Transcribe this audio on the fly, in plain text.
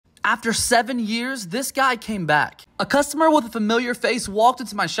After 7 years, this guy came back. A customer with a familiar face walked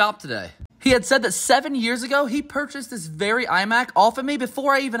into my shop today. He had said that 7 years ago, he purchased this very iMac off of me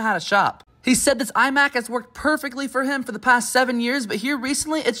before I even had a shop. He said this iMac has worked perfectly for him for the past 7 years, but here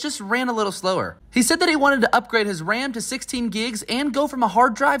recently, it's just ran a little slower. He said that he wanted to upgrade his RAM to 16 gigs and go from a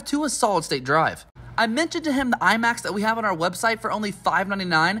hard drive to a solid state drive. I mentioned to him the iMacs that we have on our website for only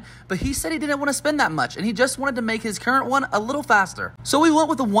 $599, but he said he didn't want to spend that much and he just wanted to make his current one a little faster. So we went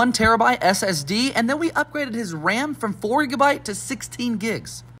with a 1TB SSD and then we upgraded his RAM from 4GB to 16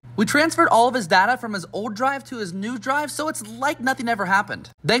 gigs. We transferred all of his data from his old drive to his new drive, so it's like nothing ever happened.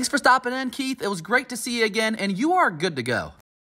 Thanks for stopping in, Keith. It was great to see you again, and you are good to go.